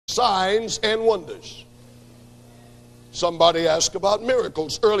signs and wonders. Somebody asked about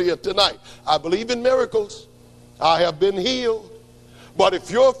miracles earlier tonight. I believe in miracles. I have been healed. But if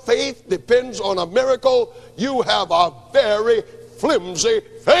your faith depends on a miracle, you have a very flimsy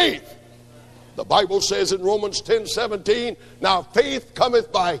faith. The Bible says in Romans 10:17, now faith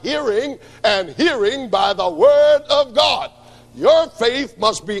cometh by hearing, and hearing by the word of God. Your faith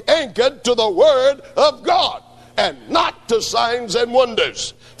must be anchored to the word of God and not to signs and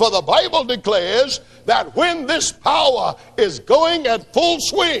wonders. For the Bible declares that when this power is going at full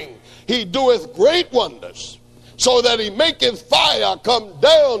swing, he doeth great wonders, so that he maketh fire come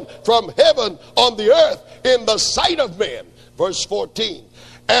down from heaven on the earth in the sight of men. Verse 14,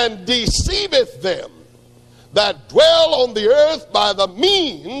 and deceiveth them that dwell on the earth by the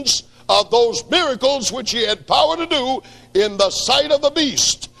means of those miracles which he had power to do in the sight of the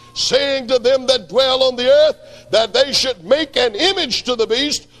beast, saying to them that dwell on the earth that they should make an image to the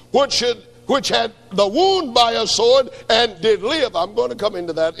beast which had the wound by a sword and did live. I'm going to come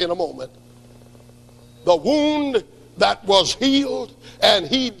into that in a moment. The wound that was healed, and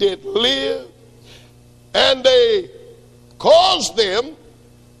he did live. And they caused them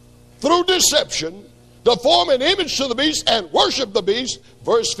through deception to form an image to the beast and worship the beast.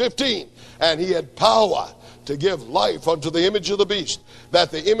 Verse 15, and he had power to give life unto the image of the beast,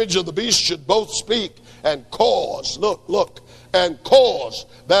 that the image of the beast should both speak and cause, and cause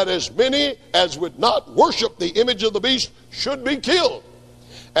that as many as would not worship the image of the beast should be killed.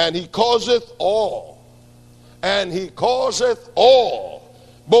 And he causeth all,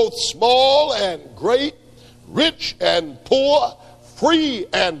 both small and great, rich and poor, free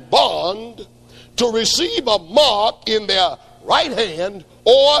and bond, to receive a mark in their right hand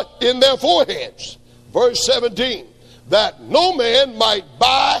or in their foreheads. Verse 17, that no man might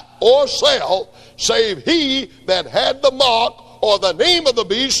buy or sell save he that had the mark or the name of the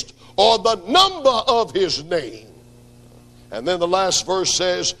beast or the number of his name. And then the last verse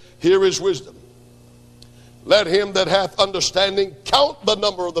says, here is wisdom. Let him that hath understanding count the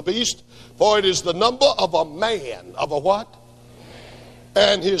number of the beast, for it is the number of a man. Of a what?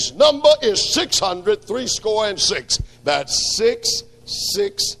 And his number is 666. That's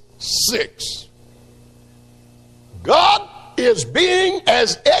 666. God is being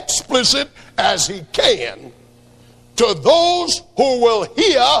as explicit as he can to those who will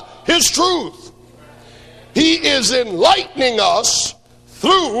hear his truth. He is enlightening us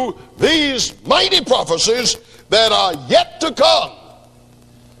through these mighty prophecies that are yet to come.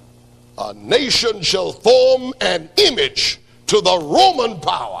 A nation shall form an image to the Roman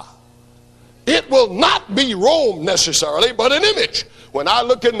power. It will not be Rome necessarily, but an image. When I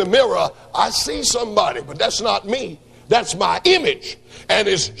look in the mirror, I see somebody, but that's not me. That's my image, and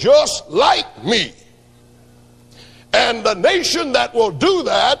it's just like me. And the nation that will do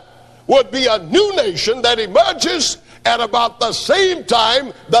that would be a new nation that emerges at about the same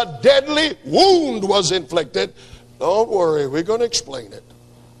time the deadly wound was inflicted. Don't worry, we're going to explain it.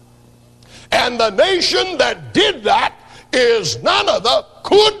 And the nation that did that is none other,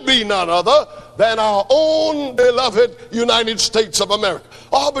 could be none other, than our own beloved United States of America.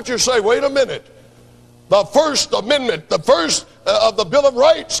 Oh, but you say, wait a minute. The First Amendment, the first of the Bill of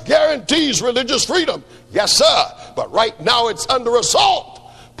Rights, guarantees religious freedom. Yes, sir. But right now it's under assault.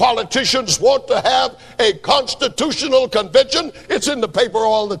 Politicians want to have a constitutional convention. It's in the paper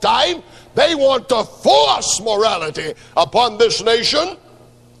all the time. They want to force morality upon this nation.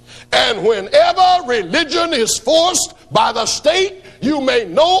 And whenever religion is forced by the state, you may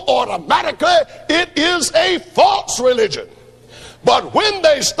know automatically it is a false religion. But when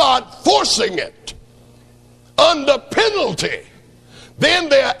they start forcing it under penalty, then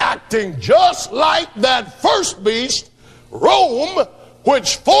they're acting just like that first beast, Rome,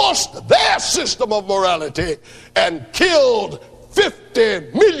 which forced their system of morality and killed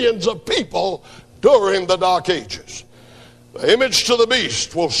 50 millions of people during the Dark Ages. The image to the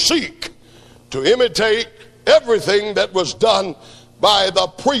beast will seek to imitate everything that was done by the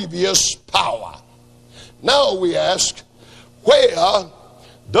previous power. Now we ask, where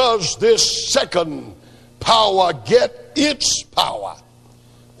does this second power get its power?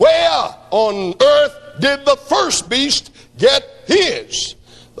 Where on earth did the first beast get his?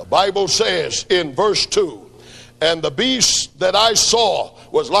 The Bible says in verse 2, and the beast that I saw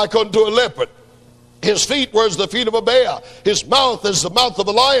was like unto a leopard. His feet were as the feet of a bear. His mouth is the mouth of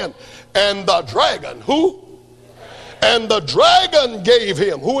a lion. And the dragon, who? And the dragon gave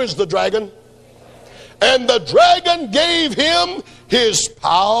him. Who is the dragon? And the dragon gave him his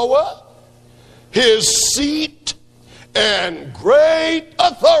power, his seat, and great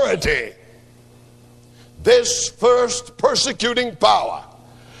authority. This first persecuting power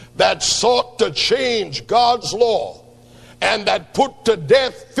that sought to change God's law and that put to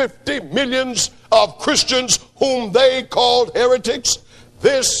death 50 millions of Christians whom they called heretics,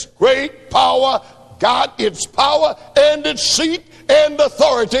 this great power got its power and its seat and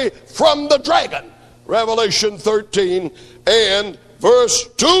authority from the dragon. Revelation 13 and verse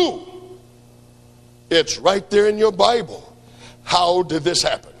 2. It's right there in your Bible. How did this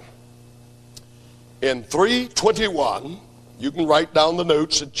happen? In 321, you can write down the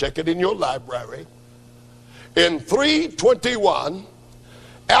notes and check it in your library. In 321,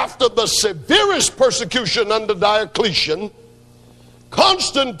 after the severest persecution under Diocletian,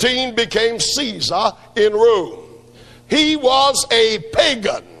 Constantine became Caesar in Rome. He was a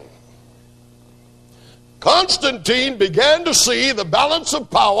pagan. Constantine began to see the balance of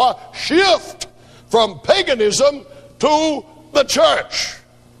power shift from paganism to the church.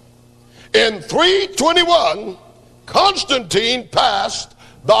 In 321, Constantine passed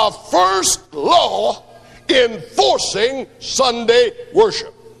the first law enforcing Sunday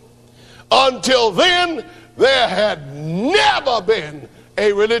worship. Until then, there had never been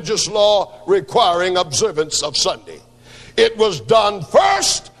a religious law requiring observance of Sunday. It was done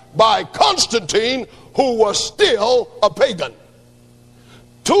first by Constantine, who was still a pagan.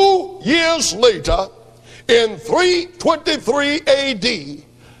 2 years later, in 323 AD,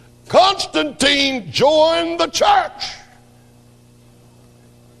 Constantine joined the church.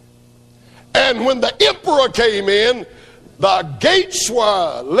 And when the emperor came in, the gates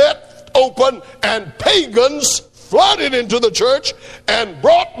were let open and pagans flooded into the church and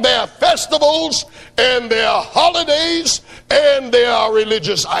brought their festivals and their holidays and their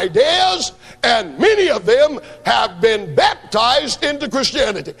religious ideas, and many of them have been baptized into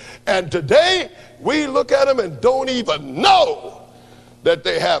Christianity. And today we look at them and don't even know that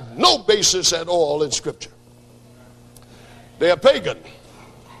they have no basis at all in Scripture. They are pagan.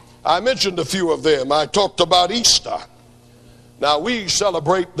 I mentioned a few of them. I talked about Easter. Now, we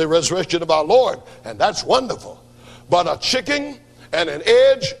celebrate the resurrection of our Lord, and that's wonderful. But a chicken and an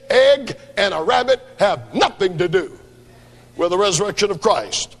egg and a rabbit have nothing to do with the resurrection of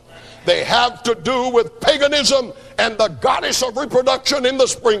Christ. They have to do with paganism and the goddess of reproduction in the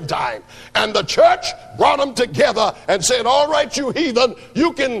springtime. And the church brought them together and said, all right, you heathen,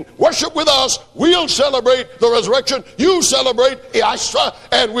 you can worship with us. We'll celebrate the resurrection. You celebrate Easter,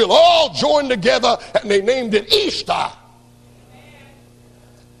 and we'll all join together. And they named it Easter.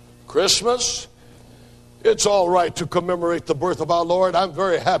 Christmas, it's all right to commemorate the birth of our Lord. I'm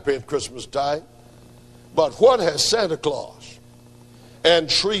very happy at Christmas time. But what has Santa Claus and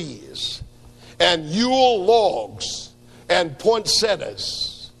trees and Yule logs and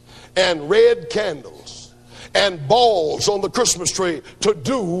poinsettias and red candles and balls on the Christmas tree to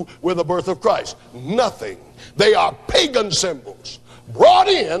do with the birth of Christ? Nothing. They are pagan symbols brought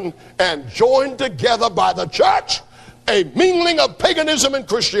in and joined together by the church, a mingling of paganism and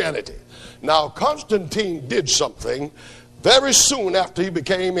Christianity. Now, Constantine did something very soon after he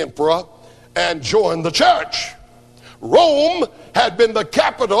became emperor and joined the church. Rome had been the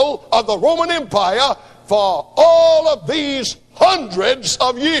capital of the Roman Empire for all of these hundreds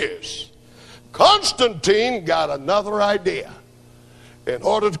of years. Constantine got another idea. In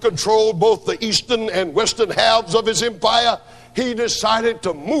order to control both the eastern and western halves of his empire, he decided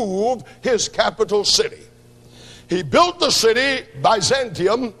to move his capital city. He built the city,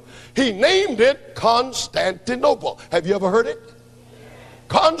 Byzantium. He named it Constantinople. Have you ever heard it?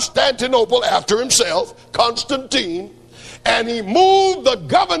 Constantinople, after himself, Constantine. And he moved the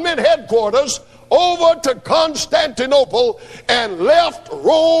government headquarters over to Constantinople and left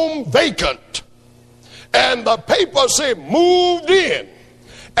Rome vacant. And the papacy moved in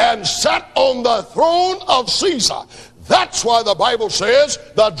and sat on the throne of Caesar. That's why the Bible says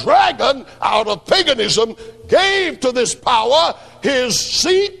the dragon, out of paganism, gave to this power his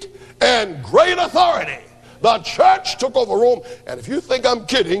seat and great authority. The church took over Rome. And if you think I'm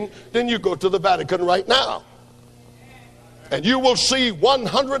kidding, then you go to the Vatican right now. And you will see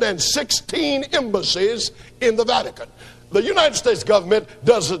 116 embassies in the Vatican. The United States government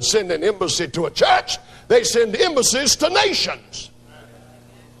doesn't send an embassy to a church. They send embassies to nations.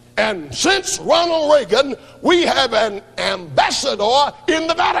 And since Ronald Reagan, we have an ambassador in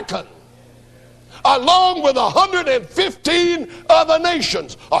the Vatican, along with 115 other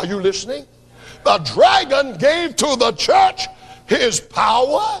nations. Are you listening? The dragon gave to the church his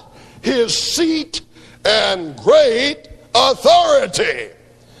power, his seat, and great authority.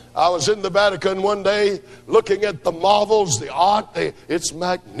 I was in the Vatican one day looking at the marvels, the art. It's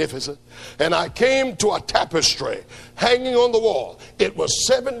magnificent. And I came to a tapestry hanging on the wall. It was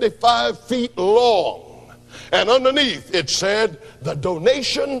 75 feet long And underneath it said, the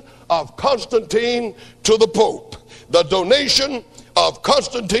donation of Constantine to the Pope. The donation of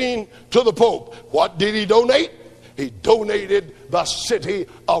Constantine to the Pope. What did he donate? He donated the city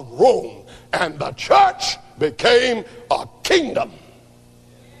of Rome. And the church became a kingdom.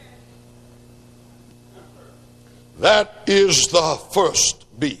 That is the first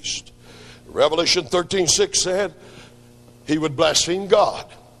beast. Revelation 13:6 said he would blaspheme God.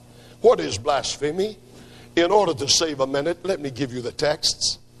 What is blasphemy? In order to save a minute, let me give you the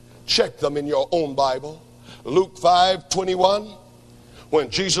texts. Check them in your own Bible. Luke 5:21. When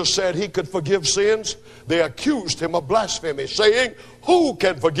Jesus said he could forgive sins, they accused him of blasphemy, saying, who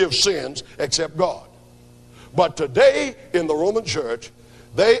can forgive sins except God? But today in the Roman church,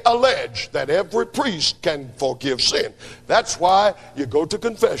 they allege that every priest can forgive sin. That's why you go to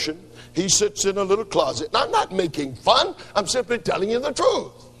confession. He sits in a little closet. Now, I'm not making fun. I'm simply telling you the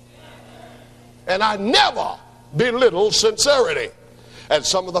truth. And I never belittle sincerity. And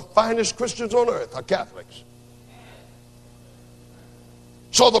some of the finest Christians on earth are Catholics.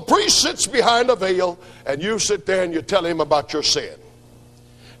 So the priest sits behind a veil, and you sit there and you tell him about your sin.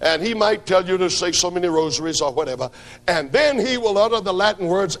 And he might tell you to say so many rosaries or whatever. And then he will utter the Latin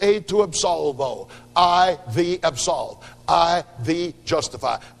words, e tu absolvo. I thee absolve. I thee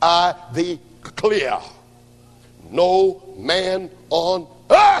justify. I thee clear. No man on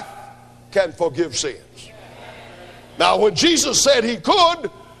earth can forgive sins. Now when Jesus said he could,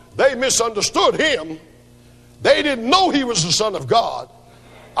 they misunderstood him. They didn't know he was the Son of God.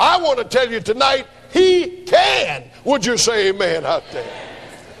 I want to tell you tonight, he can. Would you say amen out there?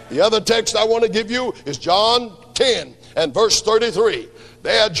 The other text I want to give you is John 10 and verse 33.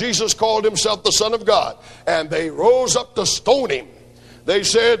 There Jesus called himself the Son of God, and they rose up to stone him. They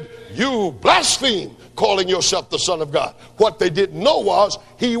said, you blaspheme, calling yourself the Son of God. What they didn't know was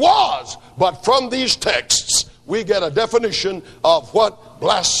he was. But from these texts, we get a definition of what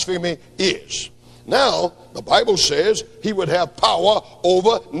blasphemy is. Now, the Bible says he would have power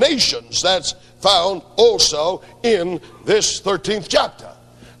over nations. That's found also in this 13th chapter.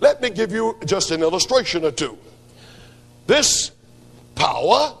 Let me give you just an illustration or two. This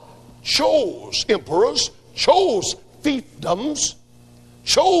power chose emperors, chose fiefdoms,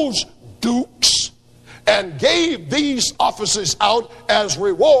 chose dukes, and gave these offices out as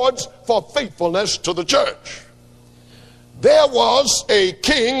rewards for faithfulness to the church. There was a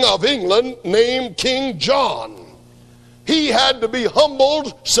king of England named King John. He had to be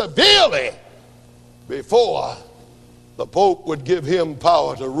humbled severely before the Pope would give him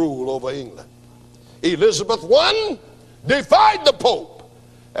power to rule over England. Elizabeth I defied the Pope,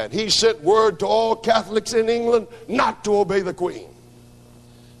 and he sent word to all Catholics in England not to obey the Queen.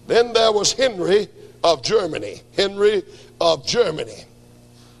 Then there was Henry of Germany. Henry of Germany.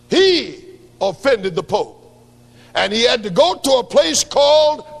 He offended the Pope, and he had to go to a place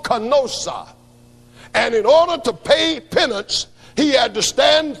called Canossa. And in order to pay penance, he had to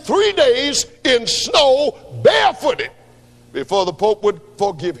stand 3 days in snow barefooted before the Pope would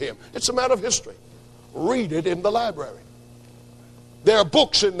forgive him. It's a matter of history. Read it in the library. There are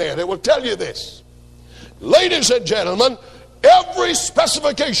books in there that will tell you this. Ladies and gentlemen, every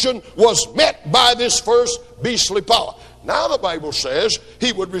specification was met by this first beastly power. Now the Bible says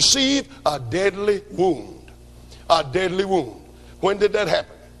he would receive a deadly wound. A deadly wound. When did that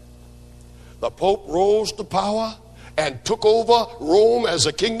happen? The Pope rose to power and took over Rome as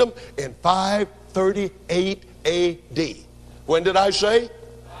a kingdom in 538 AD. When did I say?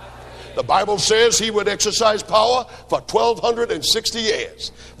 The Bible says he would exercise power for 1260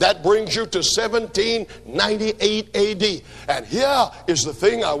 years. That brings you to 1798 AD. And here is the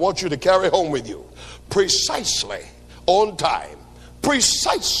thing I want you to carry home with you. Precisely on time,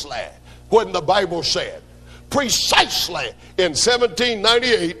 precisely when the Bible said, precisely in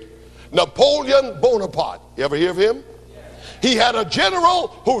 1798, Napoleon Bonaparte. You ever hear of him? He had a general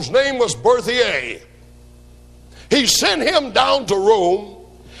whose name was Berthier. He sent him down to Rome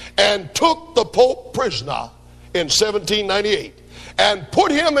and took the Pope prisoner in 1798 and put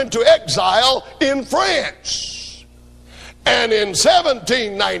him into exile in France. And in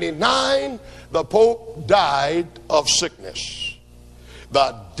 1799, the Pope died of sickness.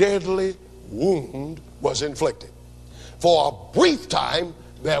 The deadly wound was inflicted. For a brief time,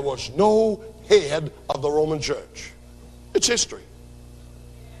 there was no head of the Roman Church. It's history.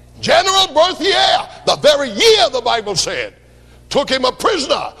 General Berthier, the very year the Bible said, took him a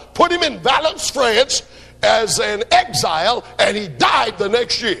prisoner, put him in Valence, France, as an exile, and he died the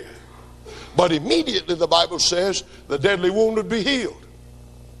next year. But immediately the Bible says the deadly wound would be healed.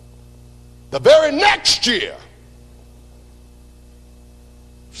 The very next year,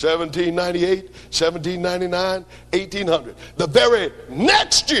 1798, 1799, 1800. The very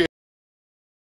next year,